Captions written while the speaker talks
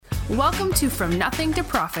Welcome to From Nothing to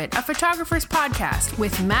Profit, a photographer's podcast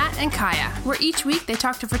with Matt and Kaya, where each week they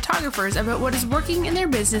talk to photographers about what is working in their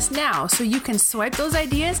business now so you can swipe those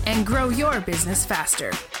ideas and grow your business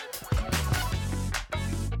faster.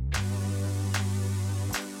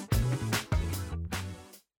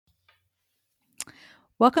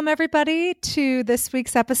 Welcome, everybody, to this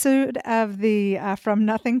week's episode of the From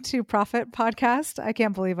Nothing to Profit podcast. I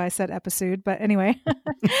can't believe I said episode, but anyway.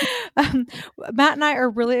 Matt and I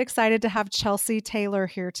are really excited to have Chelsea Taylor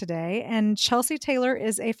here today. And Chelsea Taylor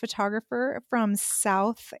is a photographer from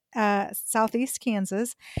Southeast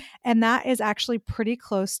Kansas. And that is actually pretty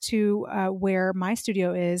close to where my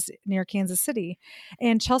studio is, near Kansas City.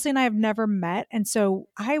 And Chelsea and I have never met. And so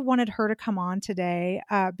I wanted her to come on today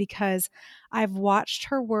because I've watched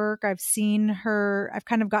her work. I've seen her. I've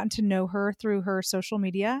kind of gotten to know her through her social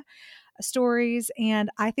media stories. And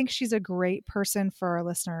I think she's a great person for our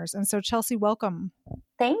listeners. And so Chelsea, welcome.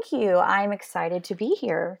 Thank you. I'm excited to be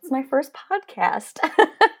here. It's my first podcast.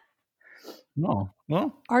 Oh,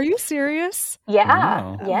 well. Are you serious? Yeah.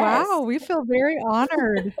 Wow. Yes. Wow. We feel very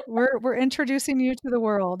honored. We're introducing you to the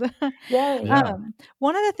world. Yeah.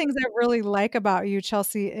 One of the things I really like about you,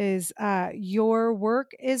 Chelsea, is your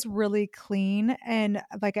work is really clean and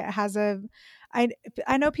like it has I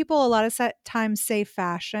know people a lot of times say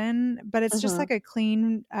fashion, but it's just like a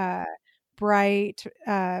clean, bright,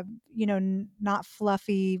 not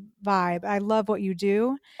fluffy vibe. I love what you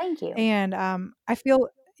do. Thank you. And I feel,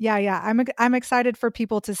 I'm excited for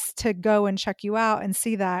people to go and check you out and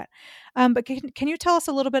see that. But can you tell us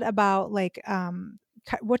a little bit about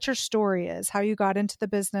what your story is, how you got into the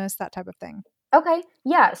business, that type of thing? Okay.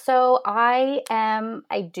 Yeah. So I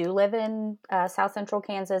do live in South Central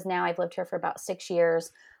Kansas now. I've lived here for about 6 years.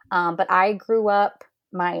 But I grew up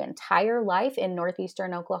my entire life in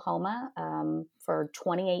northeastern Oklahoma for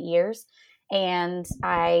 28 years. And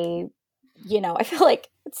I feel like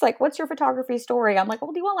it's like, what's your photography story? I'm like,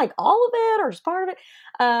 well, do you want like all of it or just part of it?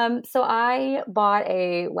 So I bought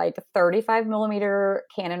a 35 millimeter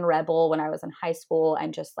Canon Rebel when I was in high school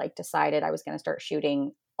and just decided I was going to start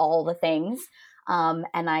shooting all the things. And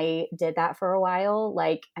I did that for a while,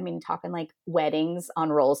 talking weddings on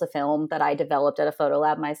rolls of film that I developed at a photo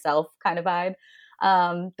lab myself kind of vibe.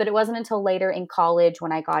 But it wasn't until later in college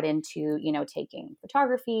when I got into, taking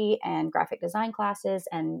photography and graphic design classes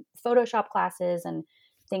and Photoshop classes and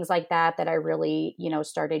things like that, that I really,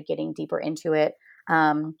 started getting deeper into it.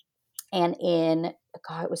 And it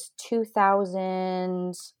was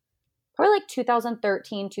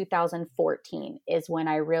 2013, 2014 is when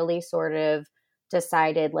I really sort of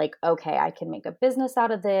decided okay, I can make a business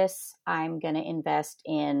out of this. I'm going to invest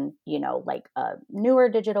in, a newer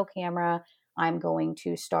digital camera. I'm going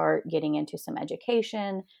to start getting into some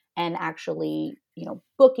education and actually,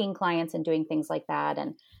 booking clients and doing things like that.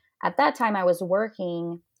 And at that time I was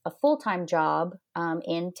working a full-time job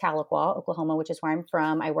in Tahlequah, Oklahoma, which is where I'm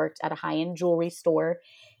from. I worked at a high-end jewelry store.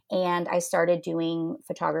 And I started doing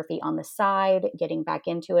photography on the side, getting back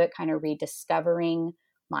into it, kind of rediscovering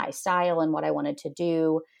my style and what I wanted to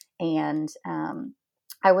do. And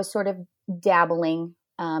I was sort of dabbling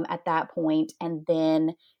at that point. And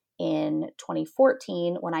then in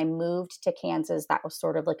 2014, when I moved to Kansas, that was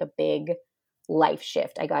sort of like a big life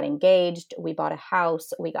shift. I got engaged, we bought a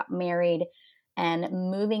house, we got married. And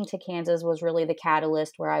moving to Kansas was really the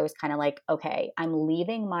catalyst where I was kind of like, okay, I'm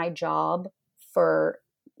leaving my job for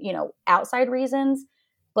outside reasons.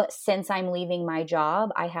 But since I'm leaving my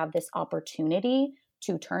job, I have this opportunity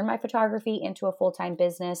to turn my photography into a full-time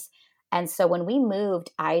business. And so when we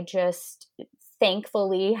moved, I just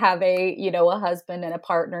thankfully have a husband and a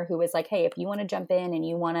partner who was like, hey, if you want to jump in and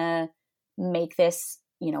you want to make this,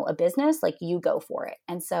 a business, you go for it.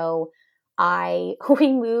 And so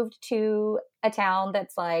we moved to a town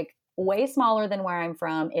that's way smaller than where I'm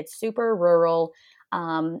from. It's super rural.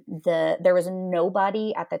 There was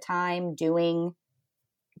nobody at the time doing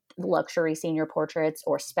luxury senior portraits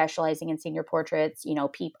or specializing in senior portraits.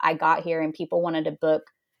 I got here and people wanted to book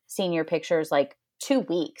senior pictures 2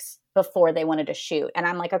 weeks before they wanted to shoot. And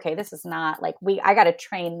I'm like, okay, this is not I got to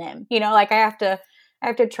train them, I have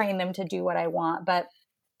to train them to do what I want. But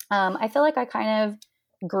I feel like I kind of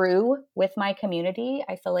grew with my community.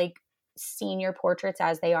 I feel like senior portraits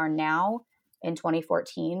as they are now in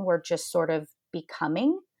 2014 were just sort of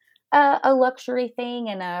becoming a luxury thing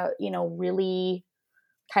and really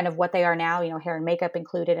kind of what they are now, hair and makeup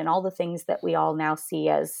included and all the things that we all now see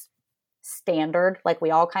as standard,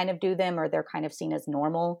 we all kind of do them or they're kind of seen as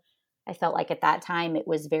normal. I felt like at that time it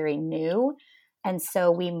was very new. And so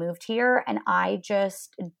we moved here and I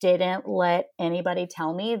just didn't let anybody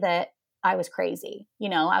tell me that I was crazy.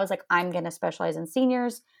 I was like, I'm going to specialize in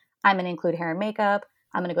seniors. I'm going to include hair and makeup.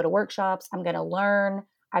 I'm going to go to workshops. I'm going to learn.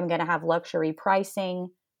 I'm going to have luxury pricing.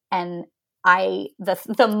 And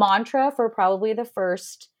the mantra for probably the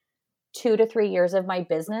first 2 to 3 years of my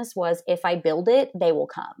business was, if I build it, they will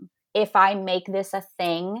come. If I make this a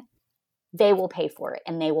thing, they will pay for it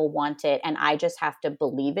and they will want it. And I just have to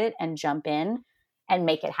believe it and jump in and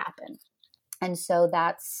make it happen. And so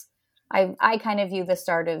I kind of view the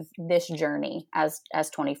start of this journey as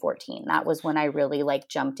 2014. That was when I really like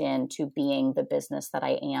jumped into being the business that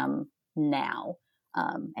I am now,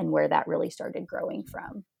 and where that really started growing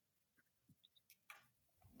from.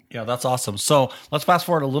 Yeah, that's awesome. So let's fast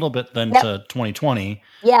forward a little bit then to 2020.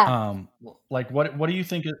 Yeah. Like what do you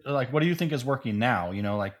think? Like, what do you think is working now? You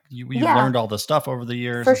know, like you've learned all this stuff over the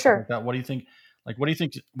years. For sure. Like that. What do you think? Like, what do you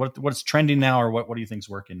think? What's trending now, or what do you think's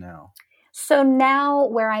working now? So now,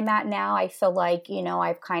 where I'm at now, I feel like, you know,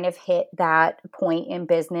 I've kind of hit that point in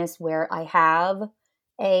business where I have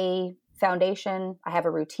a foundation, I have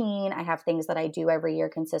a routine, I have things that I do every year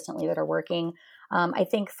consistently that are working. I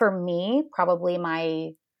think for me, probably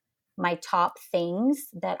my top things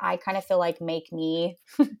that I kind of feel like make me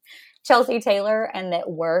Chelsea Taylor and that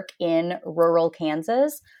work in rural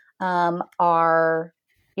Kansas are,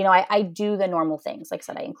 you know, I do the normal things. Like I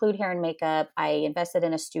said, I include hair and makeup. I invested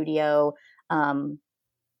in a studio. I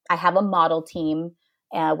have a model team,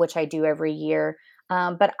 which I do every year.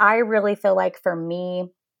 But I really feel like for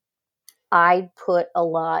me, I put a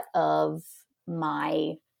lot of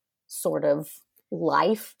my sort of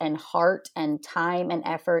life and heart and time and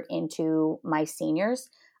effort into my seniors.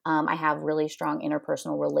 I have really strong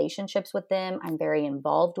interpersonal relationships with them. I'm very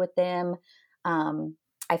involved with them.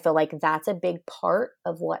 I feel like that's a big part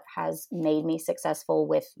of what has made me successful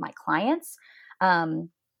with my clients,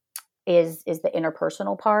 is the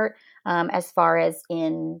interpersonal part. As far as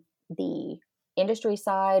in the industry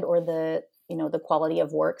side or the quality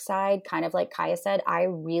of work side, kind of like Kaya said, I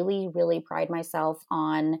really, really pride myself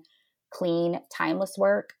on clean, timeless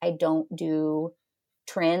work. I don't do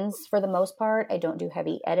trends for the most part. I don't do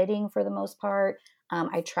heavy editing for the most part.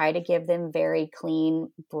 I try to give them very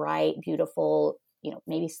clean, bright, beautiful, you know,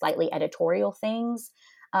 maybe slightly editorial things.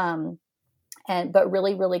 But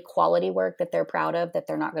really, really quality work that they're proud of, that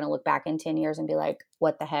they're not going to look back in 10 years and be like,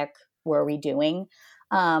 what the heck were we doing?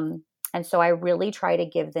 And so I really try to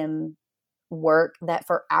give them work that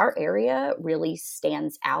for our area really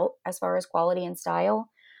stands out as far as quality and style.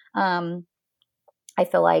 I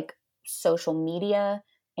feel like social media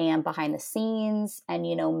and behind the scenes and,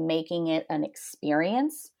 you know, making it an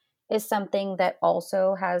experience is something that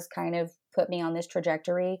also has kind of put me on this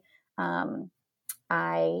trajectory.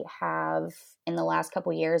 I have, in the last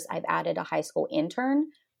couple of years, I've added a high school intern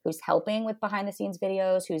who's helping with behind the scenes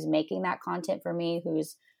videos, who's making that content for me,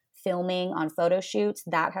 who's filming on photo shoots.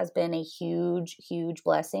 That has been a huge, huge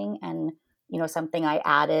blessing. And, you know, something I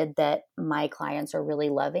added that my clients are really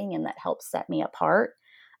loving and that helps set me apart.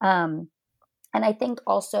 And I think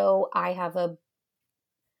also I have a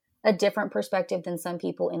different perspective than some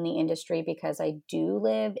people in the industry because I do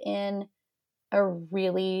live in a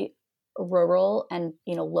really rural and,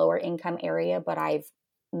 you know, lower income area, but I've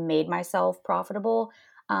made myself profitable.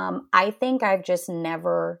 I think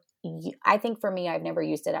for me, I've never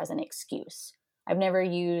used it as an excuse. I've never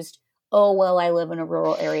used, oh, well, I live in a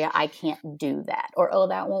rural area, I can't do that. Or, oh,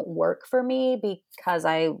 that won't work for me because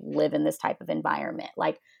I live in this type of environment.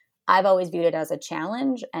 Like, I've always viewed it as a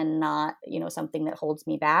challenge and not, you know, something that holds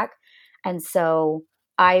me back. And so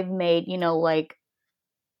I've made, you know, like,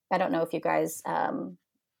 I don't know if you guys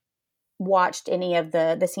watched any of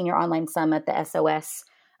the Senior Online Summit, the SOS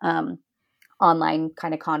online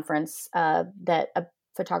kind of conference that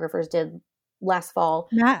photographers did last fall.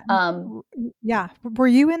 Matt, yeah. Were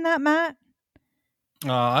you in that, Matt?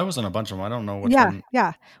 I was in a bunch of them. I don't know which one.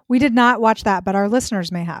 Yeah. We did not watch that, but our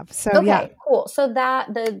listeners may have. So okay, yeah. Cool. So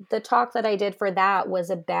that the talk that I did for that was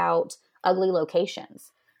about ugly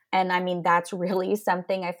locations. And I mean, that's really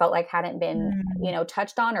something I felt like hadn't been, you know,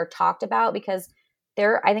 touched on or talked about because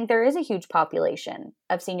I think there is a huge population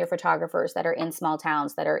of senior photographers that are in small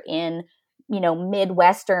towns, that are in, you know,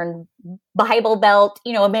 Midwestern Bible Belt,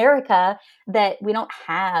 you know, America, that we don't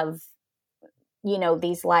have, you know,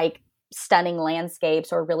 these like stunning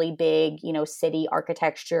landscapes or really big, you know, city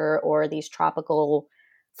architecture or these tropical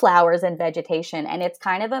flowers and vegetation. And it's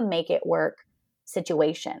kind of a make it work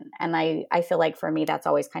situation. And I feel like for me, that's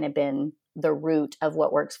always kind of been the root of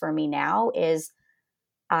what works for me now is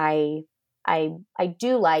I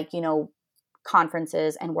do like, you know,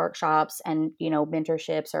 conferences and workshops and, you know,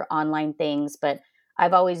 mentorships or online things, but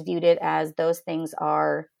I've always viewed it as those things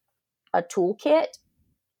are a toolkit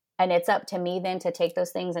And it's up to me then to take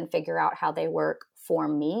those things and figure out how they work for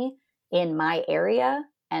me in my area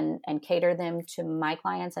and cater them to my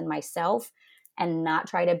clients and myself, and not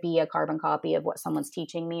try to be a carbon copy of what someone's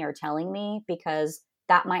teaching me or telling me, because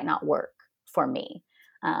that might not work for me.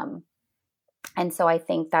 And so I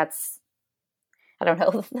think that's, I don't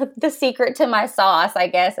know, the secret to my sauce, I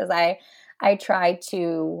guess, is I try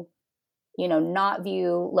to, not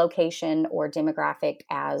view location or demographic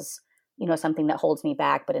as, something that holds me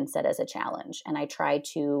back, but instead as a challenge. And I try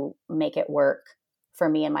to make it work for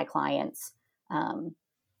me and my clients.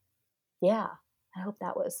 Yeah, I hope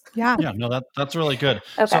that was. Yeah. No, that's really good.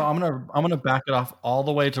 Okay. So I'm gonna back it off all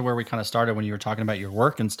the way to where we kind of started when you were talking about your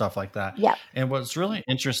work and stuff like that. Yeah. And what's really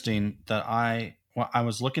interesting that I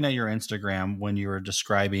was looking at your Instagram when you were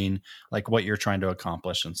describing like what you're trying to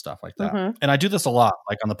accomplish and stuff like that. Mm-hmm. And I do this a lot,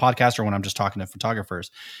 like on the podcast or when I'm just talking to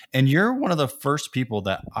photographers. And you're one of the first people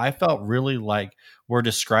that I felt really like were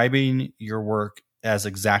describing your work as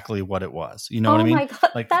exactly what it was. You know what I mean? Oh my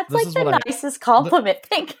God. Like, that's like the nicest compliment.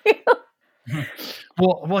 Thank you.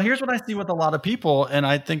 Well, here's what I see with a lot of people. And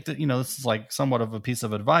I think that, this is like somewhat of a piece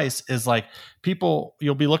of advice is like people,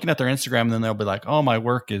 you'll be looking at their Instagram and then they'll be like, oh, my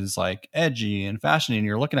work is like edgy and fashiony. And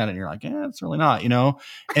you're looking at it and you're like, yeah, it's really not,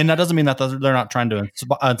 and that doesn't mean that they're not trying to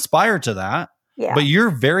inspire to that. Yeah. But you're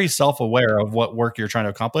very self-aware of what work you're trying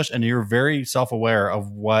to accomplish. And you're very self-aware of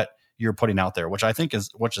what you're putting out there, which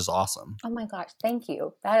is awesome. Oh my gosh. Thank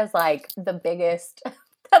you. That is like the biggest,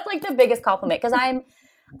 that's like the biggest compliment. Cause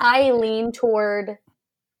I lean toward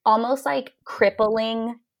almost like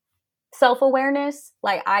crippling self-awareness.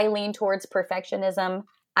 Like I lean towards perfectionism.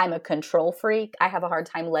 I'm a control freak. I have a hard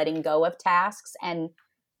time letting go of tasks and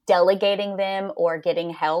delegating them or getting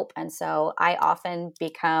help. And so I often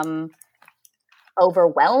become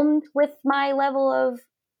overwhelmed with my level of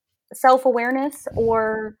self-awareness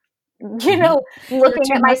or,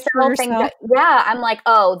 looking at myself and I'm like,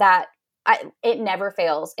 it never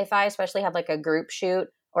fails. If I especially have like a group shoot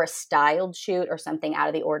or a styled shoot or something out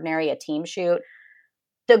of the ordinary, a team shoot,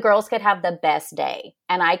 the girls could have the best day.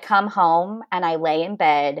 And I come home and I lay in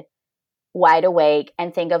bed wide awake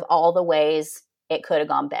and think of all the ways it could have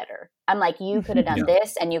gone better. I'm like, you could have done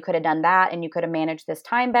this and you could have done that and you could have managed this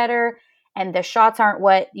time better. And the shots aren't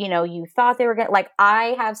what, you thought they were going to, like,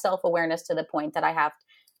 I have self-awareness to the point that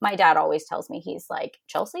my dad always tells me, he's like,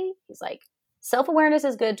 Chelsea, he's like, self-awareness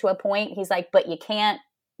is good to a point. He's like, but you can't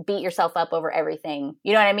beat yourself up over everything.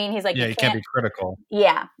 You know what I mean? He's like, you can't be critical.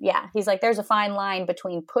 Yeah. Yeah. He's like, there's a fine line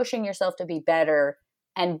between pushing yourself to be better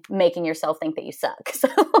and making yourself think that you suck.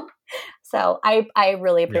 So I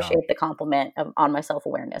really appreciate the compliment on my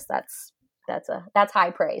self-awareness. That's high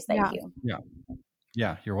praise. Thank you.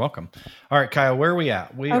 Yeah, you're welcome. All right, Kaya, where are we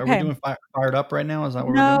at? Are we doing Fired Up right now? Is that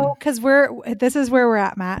what we're doing? No, because this is where we're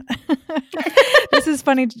at, Matt. This is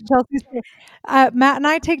funny. Chelsea's, Matt and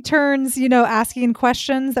I take turns, asking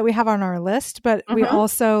questions that we have on our list, but we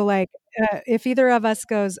also like, if either of us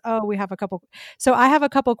goes, we have a couple. So I have a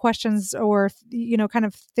couple questions or, kind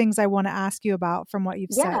of things I want to ask you about from what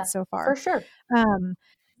you've said so far. For sure.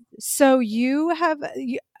 So you're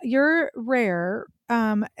rare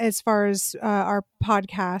as far as our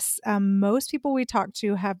podcasts. Most people we talk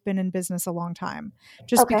to have been in business a long time,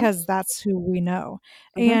 just because that's who we know.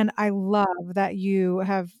 Mm-hmm. And I love that you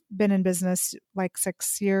have been in business like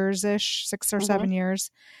 6 years-ish, 6 or 7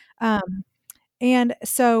 years. And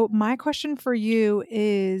so my question for you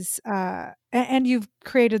is, and you've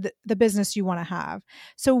created the business you want to have.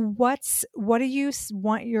 So what do you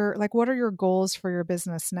want what are your goals for your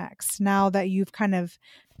business next? Now that you've kind of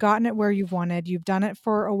gotten it where you've wanted, you've done it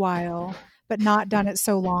for a while, but not done it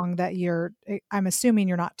so long that I'm assuming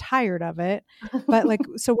you're not tired of it, but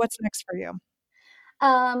so what's next for you?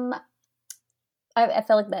 I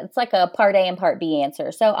feel like it's like a part A and part B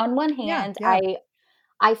answer. So on one hand,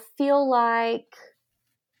 I feel like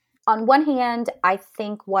on one hand, I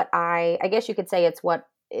think I guess you could say it's what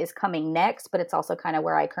is coming next, but it's also kind of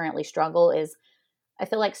where I currently struggle is I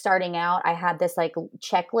feel like starting out, I had this like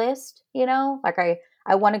checklist, like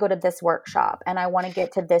I want to go to this workshop and I want to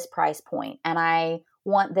get to this price point and I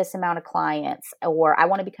want this amount of clients, or I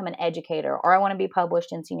want to become an educator, or I want to be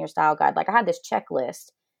published in Senior Style Guide. Like I had this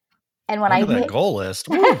checklist. And when I hit that goal list,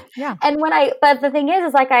 and but the thing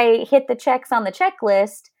is like I hit the checks on the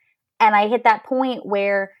checklist and I hit that point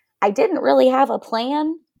where I didn't really have a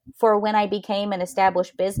plan for when I became an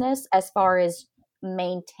established business as far as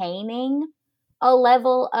maintaining a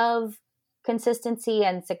level of consistency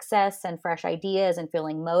and success and fresh ideas and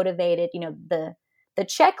feeling motivated. The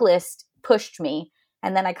checklist pushed me.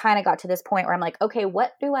 And then I kind of got to this point where I'm like, okay,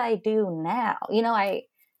 what do I do now?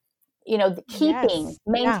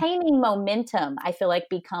 maintaining momentum, I feel like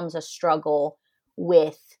becomes a struggle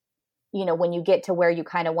with, when you get to where you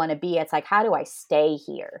kind of want to be. It's like, how do I stay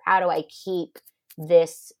here? How do I keep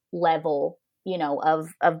this level,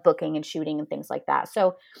 of booking and shooting and things like that?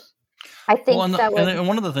 So I think and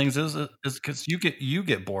one of the things is because you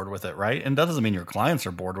get bored with it, right? And that doesn't mean your clients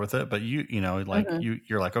are bored with it, but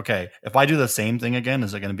you're like, okay, if I do the same thing again,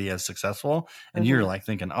 is it going to be as successful? And you're like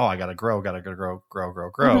thinking, oh, I got to grow.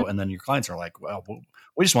 And then your clients are like, well,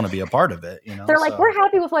 we just want to be a part of it. They're like, we're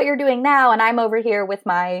happy with what you're doing now. And I'm over here with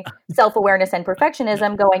my self-awareness and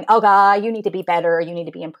perfectionism going, oh God, you need to be better. You need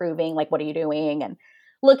to be improving. Like, what are you doing? And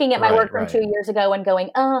looking at my work from 2 years ago and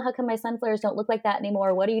going, oh, how come my sunflowers don't look like that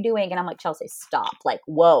anymore? What are you doing? And I'm like, Chelsea, stop. Like,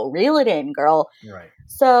 whoa, reel it in, girl. Right.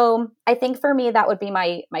 So I think for me, that would be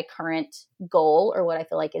my current goal, or what I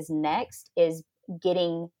feel like is next, is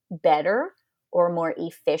getting better or more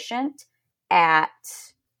efficient at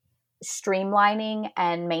streamlining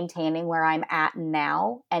and maintaining where I'm at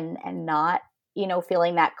now, and not,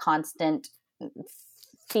 feeling that constant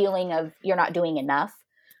feeling of you're not doing enough.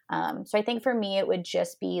 So I think for me, it would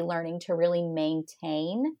just be learning to really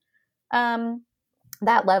maintain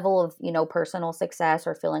that level of, personal success,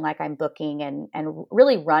 or feeling like I'm booking and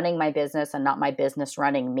really running my business and not my business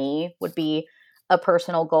running me, would be a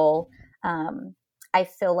personal goal. I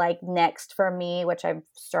feel like next for me, which I've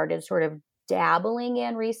started sort of dabbling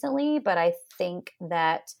in recently, but I think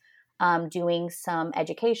that doing some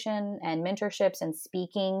education and mentorships and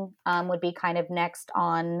speaking would be kind of next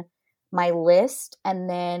on my list. And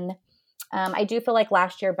then I do feel like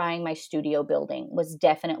last year buying my studio building was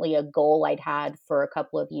definitely a goal I'd had for a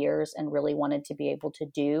couple of years and really wanted to be able to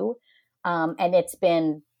do. And it's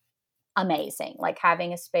been amazing, like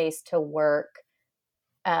having a space to work.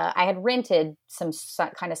 I had rented some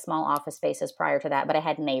kind of small office spaces prior to that, but I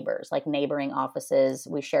had neighbors, like neighboring offices.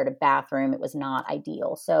 We shared a bathroom. It was not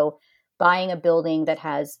ideal. So buying a building that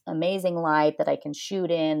has amazing light that I can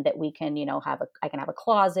shoot in, that we can, I can have a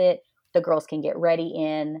closet, the girls can get ready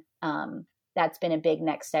in. That's been a big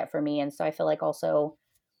next step for me. And so I feel like also,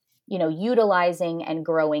 utilizing and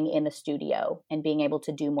growing in the studio and being able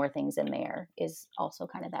to do more things in there is also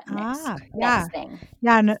kind of that next thing.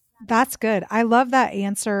 Yeah, no, that's good. I love that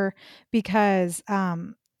answer because,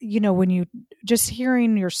 when you just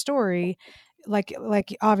hearing your story, like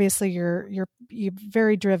obviously you're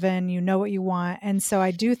very driven, what you want. And so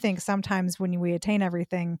I do think sometimes when we attain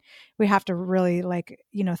everything, we have to really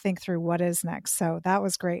think through what is next. So that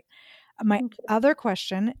was great. My other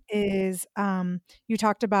question is, you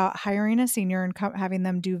talked about hiring a senior and having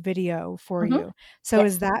them do video for you. So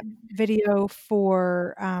is that video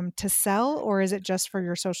for to sell, or is it just for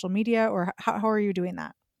your social media, or how are you doing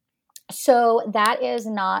that? So that is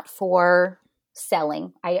not for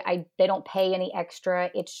selling. They don't pay any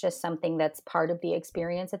extra. It's just something that's part of the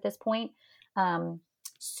experience at this point.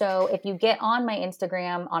 So if you get on my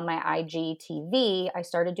Instagram, on my IGTV, I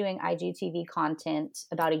started doing IGTV content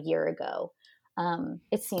about a year ago.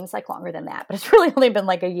 It seems like longer than that, but it's really only been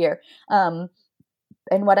like a year. And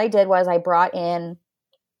what I did was I brought in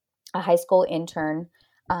a high school intern,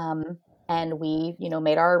 and we,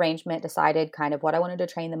 made our arrangement, decided kind of what I wanted to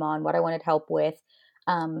train them on, what I wanted help with.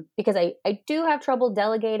 Because I do have trouble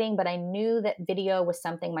delegating, but I knew that video was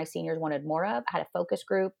something my seniors wanted more of. I had a focus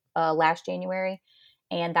group last January.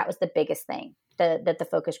 And that was the biggest thing that the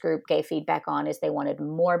focus group gave feedback on, is they wanted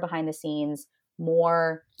more behind the scenes,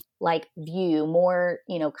 more like view, more,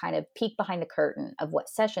 kind of peek behind the curtain of what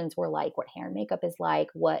sessions were like, what hair and makeup is like,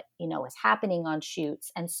 what, is happening on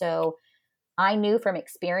shoots. And so I knew from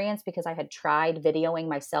experience, because I had tried videoing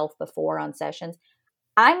myself before on sessions,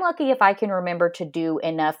 I'm lucky if I can remember to do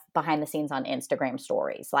enough behind the scenes on Instagram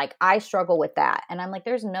stories. Like, I struggle with that. And I'm like,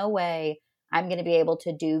 there's no way I'm going to be able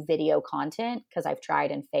to do video content, because I've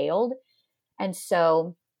tried and failed. And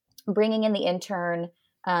so bringing in the intern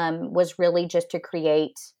was really just to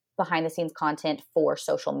create behind the scenes content for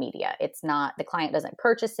social media. It's not, the client doesn't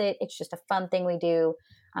purchase it. It's just a fun thing we do.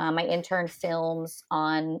 My intern films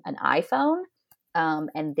on an iPhone,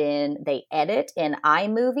 and then they edit in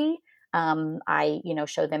iMovie. I,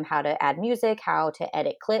 show them how to add music, how to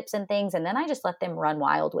edit clips and things. And then I just let them run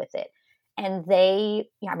wild with it. And I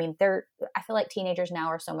feel like teenagers now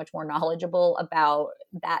are so much more knowledgeable about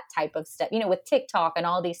that type of stuff, with TikTok and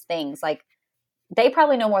all these things. Like, they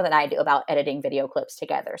probably know more than I do about editing video clips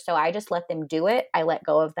together. So I just let them do it. I let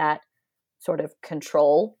go of that sort of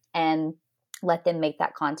control and let them make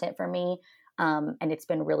that content for me. And it's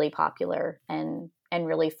been really popular and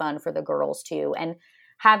really fun for the girls too. And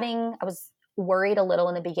I was worried a little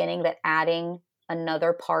in the beginning that adding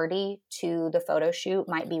another party to the photo shoot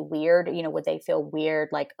might be weird. You know, would they feel weird?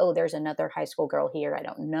 Like, oh, there's another high school girl here. I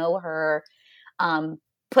don't know her.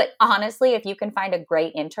 But honestly, if you can find a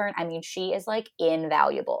great intern, I mean, she is like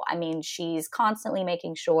invaluable. I mean, she's constantly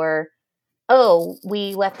making sure, oh,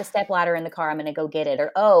 we left the stepladder in the car, I'm going to go get it.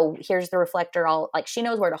 Or, oh, here's the reflector. She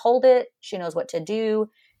knows where to hold it. She knows what to do.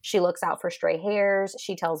 She looks out for stray hairs.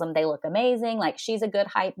 She tells them they look amazing. Like, she's a good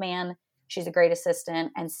hype man. She's a great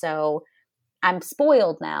assistant. And so I'm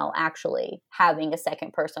spoiled now, actually, having a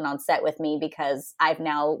second person on set with me, because I've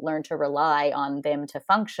now learned to rely on them to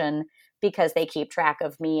function, because they keep track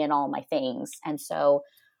of me and all my things. And so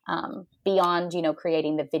beyond, you know,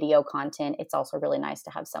 creating the video content, it's also really nice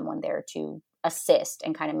to have someone there to assist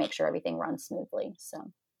and kind of make sure everything runs smoothly.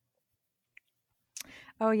 So.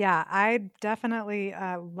 Oh yeah, I definitely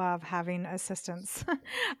love having assistants.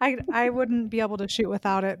 I wouldn't be able to shoot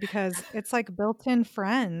without it, because it's like built-in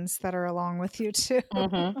friends that are along with you too.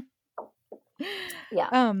 Mm-hmm.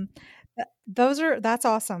 Yeah. That's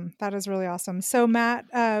awesome. That is really awesome. So Matt,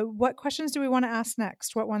 what questions do we want to ask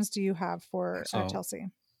next? What ones do you have for Chelsea?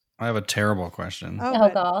 I have a terrible question. Oh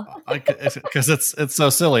God. Because it's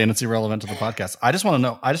so silly and it's irrelevant to the podcast. I just want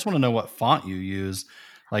to know what font you use,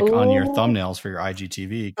 like on your thumbnails for your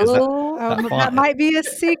IGTV. That might be a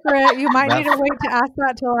secret. You might need to wait to ask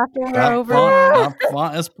that till after we're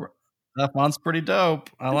over. That font's pretty dope.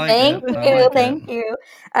 I like it. Thank you.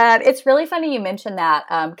 It. It's really funny you mentioned that,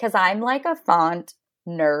 because I'm like a font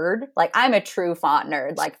nerd. Like, I'm a true font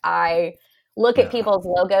nerd. Like, I look at people's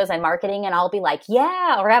logos and marketing and I'll be like,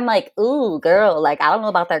 yeah. Or I'm like, ooh, girl, like, I don't know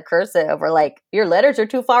about that cursive. Or like, your letters are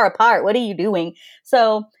too far apart. What are you doing?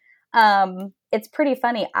 So it's pretty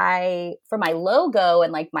funny. For my logo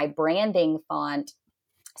and like my branding font,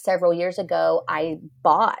 several years ago, I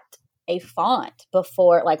bought a font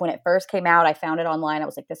before, like when it first came out. I found it online. I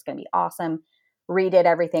was like, this is going to be awesome. Redid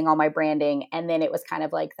everything, all my branding. And then it was kind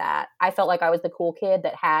of like that. I felt like I was the cool kid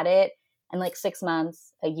that had it. And like 6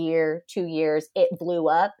 months, a year, 2 years, it blew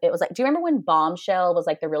up. It was like, do you remember when Bombshell was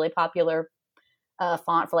like the really popular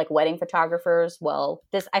font for like wedding photographers? Well,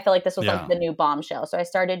 I feel like this was like the new Bombshell. So I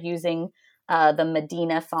started using the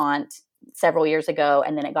Medina font several years ago,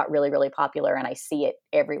 and then it got really, really popular, and I see it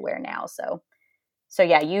everywhere now. So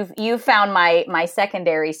yeah, you've found my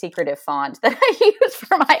secondary secretive font that I use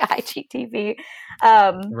for my IGTV.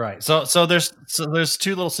 Right. So there's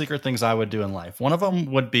two little secret things I would do in life. One of them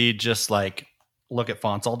would be just like look at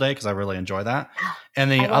fonts all day, because I really enjoy that. And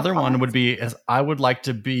the other one would be I would like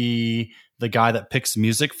to be the guy that picks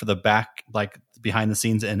music for the back, like behind the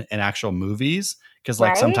scenes in actual movies. Because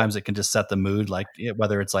like sometimes it can just set the mood, like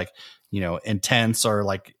whether it's like, you know, intense or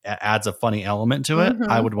like adds a funny element to it.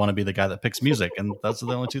 I would want to be the guy that picks music, and those are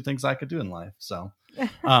the only two things I could do in life. So,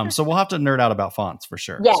 so we'll have to nerd out about fonts for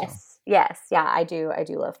sure. Yes, yeah, I do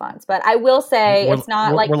love fonts, but I will say it's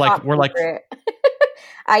not like we're like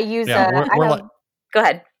I use go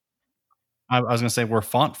ahead. I was going to say we're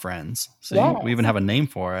font friends. So we even have a name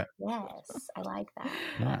for it. Yes, I like that.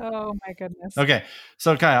 Yeah. Oh, my goodness. Okay.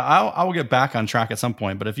 So, Kaya, I will get back on track at some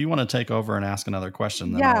point. But if you want to take over and ask another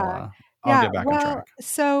question, then I'll get back on track.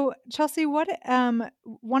 So, Chelsea, what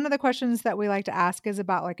one of the questions that we like to ask is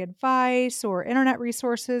about like advice or internet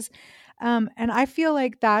resources. And I feel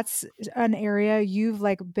like that's an area you've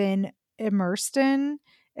like been immersed in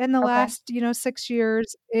the last, 6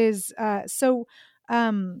 years is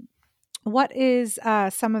what is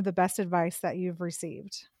some of the best advice that you've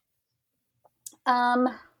received?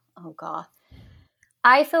 Oh God.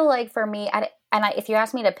 I feel like for me, if you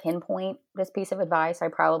asked me to pinpoint this piece of advice, I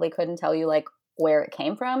probably couldn't tell you like where it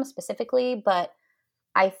came from specifically, but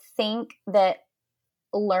I think that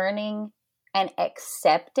learning and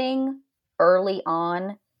accepting early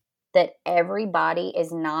on that everybody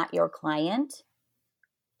is not your client,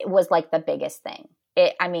 it was like the biggest thing.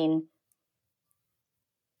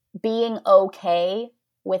 Being okay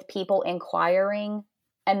with people inquiring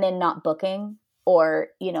and then not booking, or,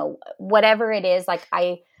 whatever it is, like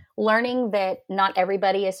learning that not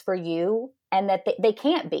everybody is for you, and that they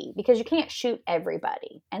can't be, because you can't shoot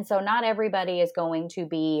everybody. And so not everybody is going to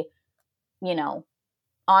be,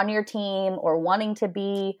 on your team or wanting to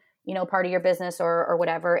be, part of your business or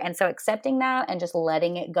whatever. And so accepting that and just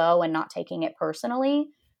letting it go and not taking it personally,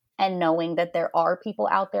 and knowing that there are people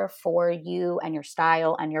out there for you and your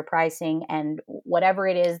style and your pricing and whatever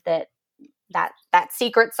it is that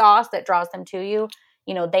secret sauce that draws them to you,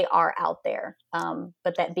 they are out there.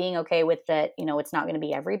 But that being okay with that, it's not going to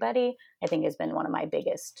be everybody, I think has been one of my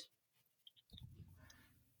biggest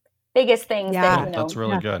things. Yeah, that's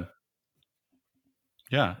really good.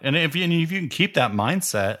 Yeah. And if you can keep that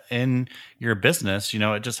mindset in your business,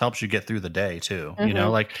 it just helps you get through the day too.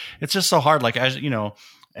 Like it's just so hard. Like, as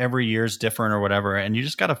every year's different or whatever. And you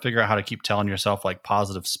just got to figure out how to keep telling yourself like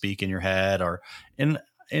positive speak in your head and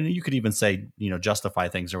you could even say, justify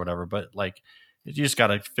things or whatever, but like, you just got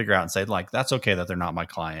to figure out and say like, that's okay that they're not my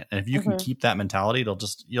client. And if you can keep that mentality, you'll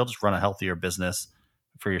just run a healthier business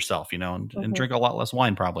for yourself, and drink a lot less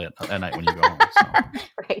wine probably at night when you go home. So.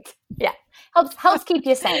 Right. Yeah. Helps keep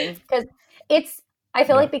you sane, because I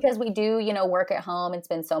feel like because we do, work at home and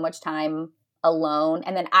spend so much time alone.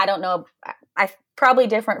 And then I don't know, I probably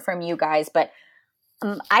different from you guys, but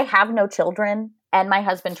I have no children and my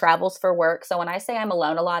husband travels for work. So when I say I'm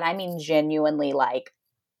alone a lot, I mean genuinely like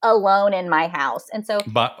alone in my house. And so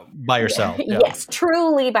by yourself. Yeah. Yes,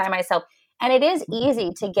 truly by myself. And it is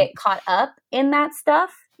easy to get caught up in that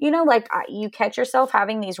stuff. Like you catch yourself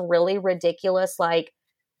having these really ridiculous, like,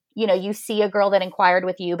 you see a girl that inquired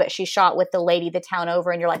with you, but she shot with the lady the town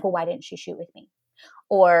over and you're like, well, why didn't she shoot with me?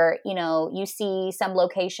 Or, you see some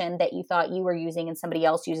location that you thought you were using and somebody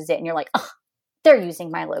else uses it and you're like, oh, they're using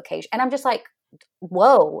my location. And I'm just like,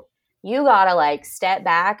 whoa, you gotta like step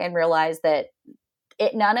back and realize that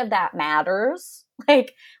none of that matters.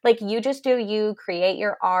 Like you just do you, create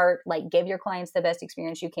your art, like give your clients the best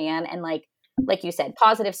experience you can. And like you said,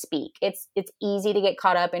 positive speak. It's easy to get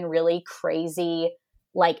caught up in really crazy,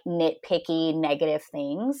 like nitpicky, negative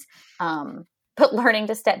things. But learning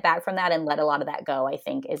to step back from that and let a lot of that go, I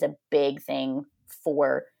think, is a big thing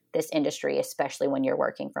for this industry, especially when you're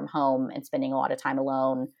working from home and spending a lot of time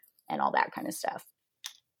alone and all that kind of stuff.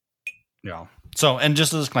 Yeah. So, and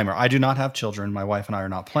just a disclaimer, I do not have children. My wife and I are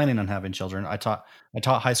not planning on having children. I taught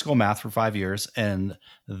high school math for 5 years, and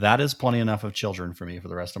that is plenty enough of children for me for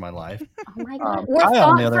the rest of my life. Oh my God.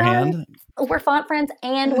 On the other hand, we're font friends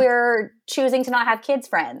and we're choosing to not have kids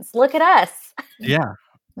friends. Look at us. Yeah.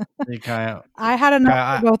 I had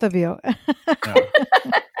enough for both of you. Yeah.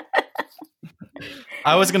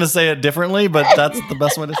 I was going to say it differently, but that's the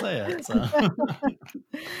best way to say it. So.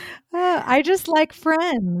 I just like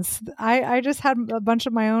friends. I just had a bunch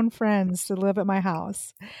of my own friends to live at my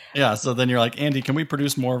house. Yeah. So then you're like, Andy, can we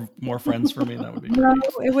produce more friends for me? That would be great. No,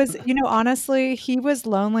 it was, honestly, he was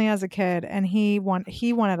lonely as a kid and he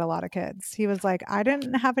wanted a lot of kids. He was like, I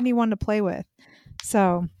didn't have anyone to play with.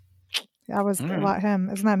 So that was about him.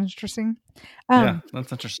 Isn't that interesting? Yeah,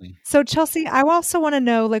 that's interesting. So Chelsea, I also want to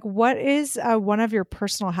know, like, what is one of your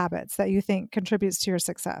personal habits that you think contributes to your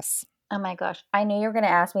success? Oh my gosh. I knew you were going to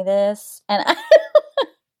ask me this. And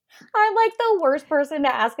I'm like the worst person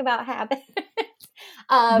to ask about habits.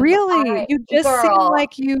 Really? You just seem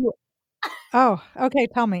like you... Oh, okay.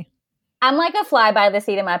 Tell me. I'm like a fly by the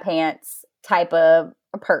seat of my pants type of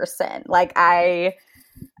person. Like I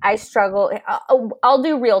struggle. I'll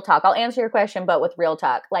do real talk. I'll answer your question, but with real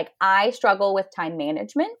talk. Like I struggle with time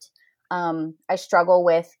management. I struggle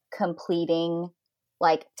with completing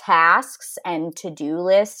like tasks and to-do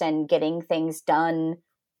lists and getting things done,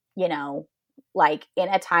 like in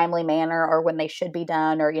a timely manner or when they should be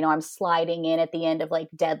done, or, I'm sliding in at the end of like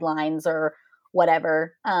deadlines or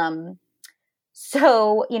whatever.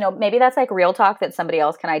 So, maybe that's like real talk that somebody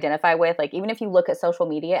else can identify with. Like, even if you look at social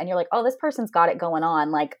media and you're like, oh, this person's got it going on.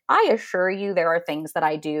 Like, I assure you there are things that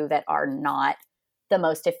I do that are not the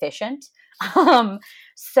most efficient.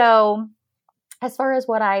 So as far as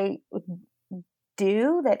what I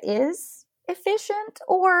do that is efficient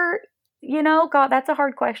or, God, that's a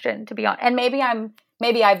hard question to be on. And maybe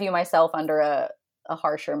I view myself under a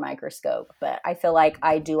harsher microscope, but I feel like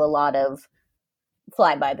I do a lot of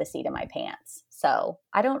fly by the seat of my pants. So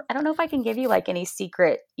I don't know if I can give you like any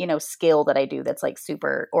secret, skill that I do that's like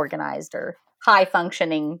super organized or high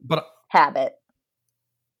functioning habit.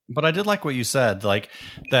 But I did like what you said, like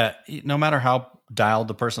that no matter how dialed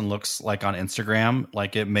the person looks like on Instagram,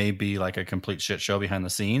 like it may be like a complete shit show behind the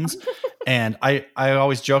scenes. And I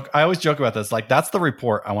always joke about this. Like that's the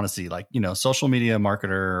report I want to see. Like, social media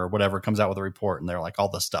marketer or whatever comes out with a report and they're like all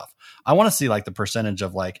this stuff. I want to see like the percentage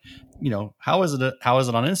of like, how is it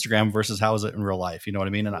on Instagram versus how is it in real life? You know what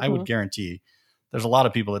I mean? And I would guarantee there's a lot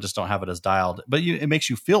of people that just don't have it as dialed, but it makes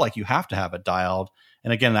you feel like you have to have it dialed.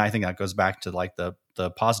 And again, I think that goes back to like the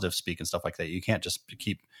positive speak and stuff like that. You can't just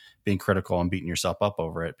keep being critical and beating yourself up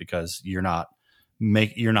over it because you're not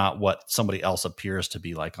what somebody else appears to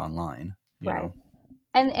be like online. You know?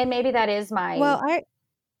 And maybe that is my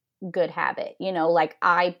good habit. Like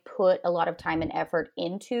I put a lot of time and effort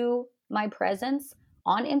into my presence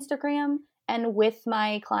on Instagram and with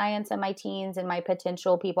my clients and my teens and my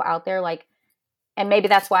potential people out there. Like, and maybe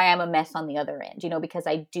that's why I'm a mess on the other end, because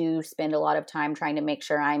I do spend a lot of time trying to make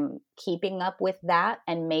sure I'm keeping up with that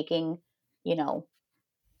and making,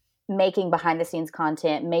 making behind the scenes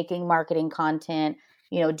content, making marketing content,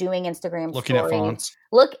 doing Instagram looking stories, at fonts,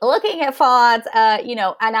 looking at fonts,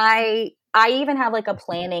 and I even have like a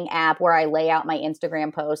planning app where I lay out my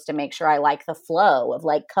Instagram posts to make sure I like the flow of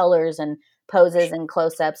like colors and poses and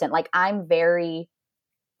close-ups. And like, I'm very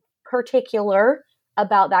particular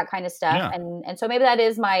about that kind of stuff. Yeah. And so maybe that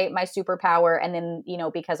is my superpower. And then,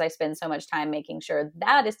 because I spend so much time making sure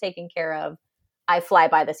that is taken care of, I fly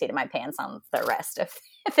by the seat of my pants on the rest of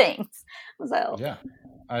things. So yeah,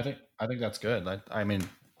 I think that's good. I mean,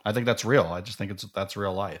 I think that's real. I just think that's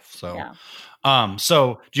real life. So, yeah.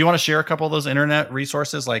 So do you want to share a couple of those internet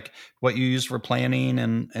resources, like what you use for planning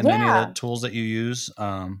and any of the tools that you use?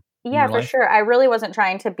 Yeah, for sure. I really wasn't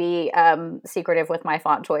trying to be secretive with my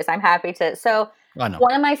font choice. I'm happy to. So one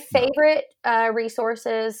of my favorite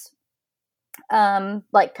resources,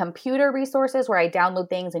 like computer resources where I download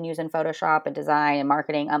things and use in Photoshop and design and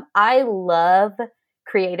marketing. I love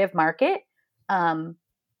Creative Market.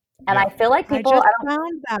 And I feel like people... I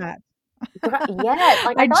found that. Yeah.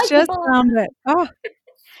 Like, I just found it. Oh.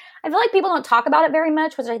 I feel like people don't talk about it very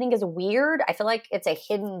much, which I think is weird. I feel like it's a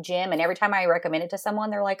hidden gem. And every time I recommend it to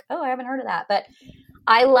someone, they're like, oh, I haven't heard of that. But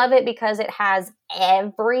I love it because it has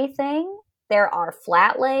everything. There are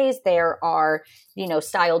flat lays. There are,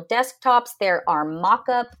 styled desktops. There are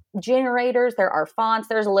mock-up generators. There are fonts.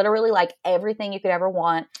 There's literally like everything you could ever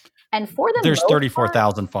want. And there's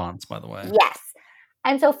 34,000 fonts, by the way. Yes.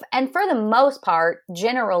 And for the most part,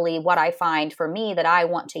 generally what I find for me that I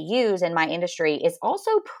want to use in my industry is also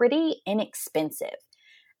pretty inexpensive.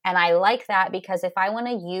 And I like that because if I want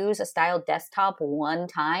to use a styled desktop one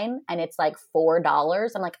time and it's like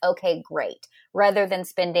 $4, I'm like, okay, great. Rather than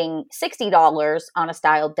spending $60 on a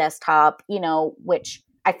styled desktop, which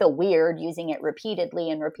I feel weird using it repeatedly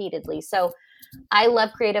and repeatedly. So I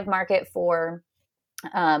love Creative Market for,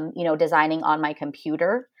 designing on my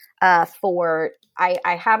computer. I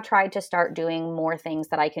have tried to start doing more things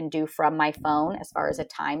that I can do from my phone as far as a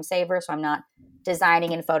time saver. So I'm not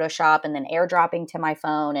designing in Photoshop and then airdropping to my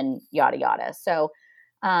phone and yada, yada. So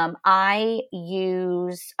I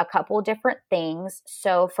use a couple different things.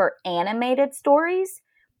 So for animated stories,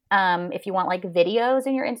 if you want like videos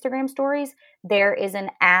in your Instagram stories, there is an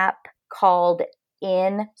app called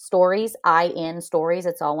In Stories, IN Stories.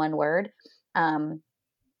 It's all one word.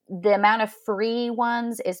 The amount of free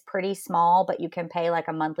ones is pretty small, but you can pay like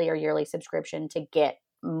a monthly or yearly subscription to get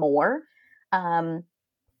more. And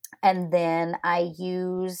then I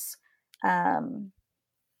use an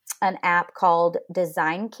app called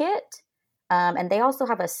Design Kit. And they also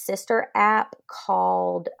have a sister app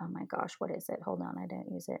called, oh my gosh, what is it? Hold on, I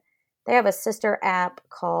didn't use it. They have a sister app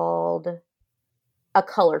called A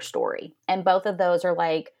Color Story. And both of those are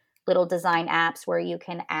like little design apps where you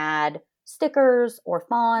can add stickers or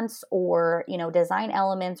fonts or, design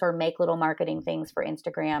elements or make little marketing things for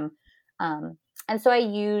Instagram. And so I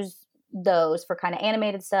use those for kind of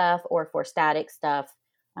animated stuff or for static stuff.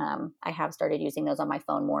 I have started using those on my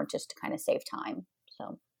phone more just to kind of save time.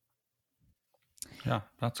 So. Yeah,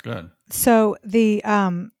 that's good. So the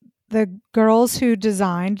girls who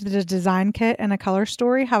designed the Design Kit and A Color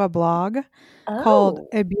Story have a blog called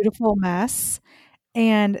A Beautiful Mess.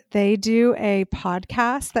 And they do a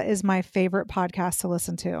podcast that is my favorite podcast to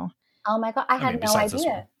listen to. Oh my God. I had no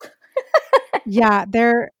idea. Yeah.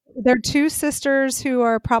 They're two sisters who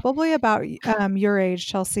are probably about your age,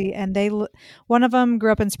 Chelsea. And one of them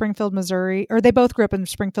grew up in Springfield, Missouri, or they both grew up in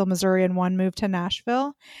Springfield, Missouri, and one moved to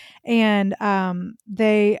Nashville. And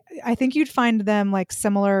I think you'd find them like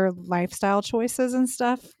similar lifestyle choices and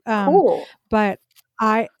stuff. Cool. But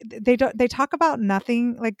they talk about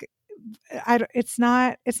nothing like, it's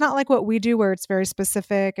not like what we do where it's very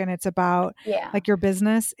specific and it's about like your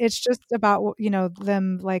business. It's just about,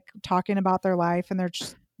 them like talking about their life and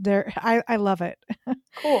I love it.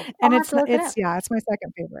 Cool. And it's my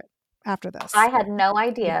second favorite after this. I had no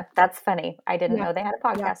idea. That's funny. I didn't know they had a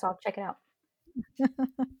podcast. So I'll check it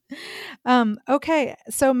out. Okay.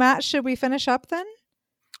 So Matt, should we finish up then?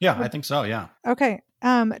 Yeah, I think so. Yeah. Okay.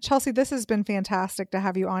 Chelsea, this has been fantastic to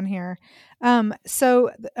have you on here. So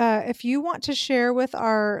if you want to share with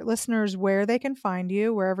our listeners where they can find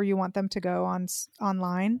you, wherever you want them to go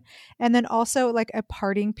online, and then also like a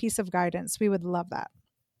parting piece of guidance, we would love that.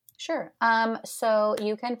 Sure. So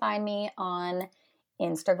you can find me on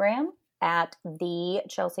Instagram at the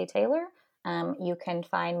Chelsea Taylor. You can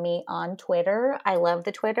find me on Twitter. I love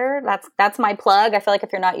the Twitter. That's my plug. I feel like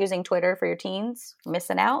if you're not using Twitter for your teens, you're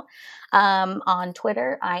missing out. On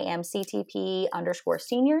Twitter, I am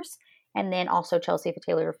CTP_seniors. And then also Chelsea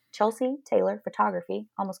Taylor Photography.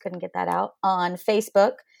 Almost couldn't get that out on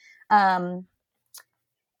Facebook. And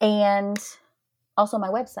Also, my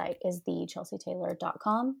website is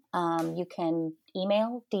thechelseataylor.com. You can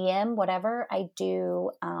email, DM, whatever. I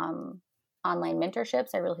do online mentorships.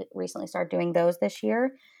 I really recently started doing those this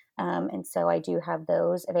year. And so I do have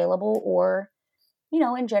those available. Or,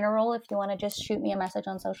 in general, if you want to just shoot me a message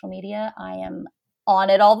on social media, I am on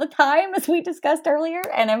it all the time, as we discussed earlier.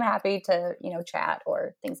 And I'm happy to, chat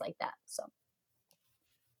or things like that. So.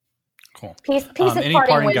 Cool. Piece of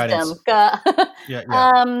parting wisdom.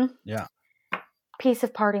 Yeah. Piece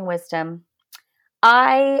of parting wisdom.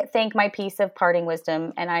 I think my piece of parting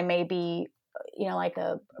wisdom, and I may be, like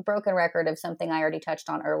a broken record of something I already touched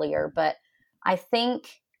on earlier, but I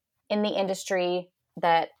think in the industry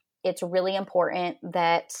that it's really important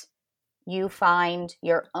that you find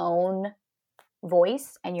your own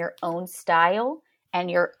voice and your own style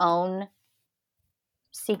and your own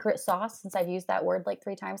secret sauce, since I've used that word like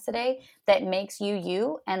 3 times today, that makes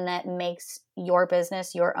you and that makes your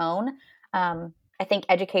business your own. I think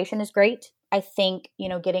education is great. I think,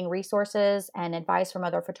 getting resources and advice from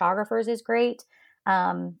other photographers is great.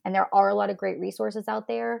 And there are a lot of great resources out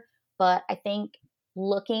there, but I think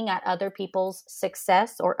looking at other people's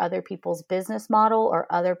success or other people's business model or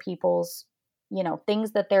other people's,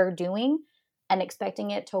 things that they're doing and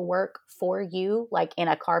expecting it to work for you, like in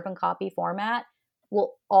a carbon copy format,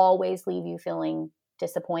 will always leave you feeling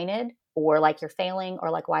disappointed or like you're failing or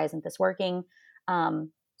like, why isn't this working? So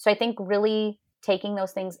I think really taking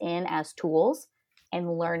those things in as tools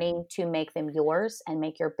and learning to make them yours and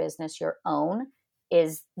make your business your own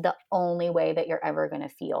is the only way that you're ever going to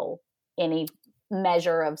feel any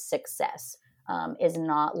measure of success, is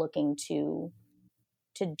not looking to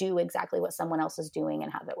do exactly what someone else is doing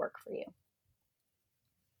and have it work for you.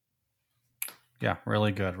 Yeah,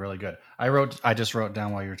 really good, really good. I just wrote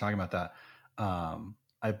down while you were talking about that.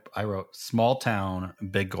 I wrote small town,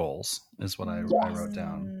 big goals is what I wrote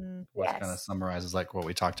down, which kind of summarizes like what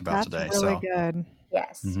we talked about today. Really good.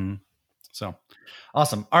 Yes. Mm-hmm. So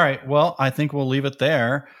awesome. All right. Well, I think we'll leave it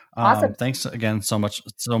there. Awesome. Thanks again so much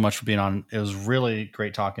for being on. It was really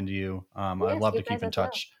great talking to you. I'd love to keep in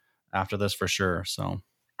touch after this for sure. So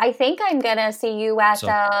I think I'm going to see you at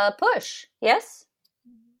Push. Yes.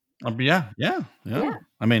 Yeah.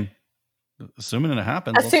 I mean, assuming it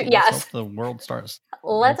happens, let's hope the world starts.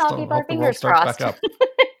 Let's all keep our fingers crossed.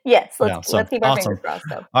 Yes, let's keep our fingers crossed.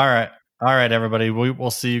 Though. All right, everybody.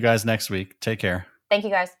 We'll see you guys next week. Take care. Thank you,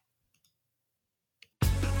 guys.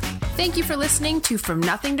 Thank you for listening to From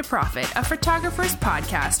Nothing to Profit, a photographer's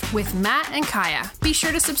podcast with Matt and Kaya. Be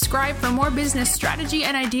sure to subscribe for more business strategy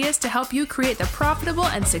and ideas to help you create the profitable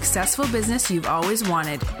and successful business you've always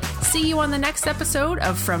wanted. See you on the next episode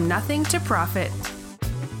of From Nothing to Profit.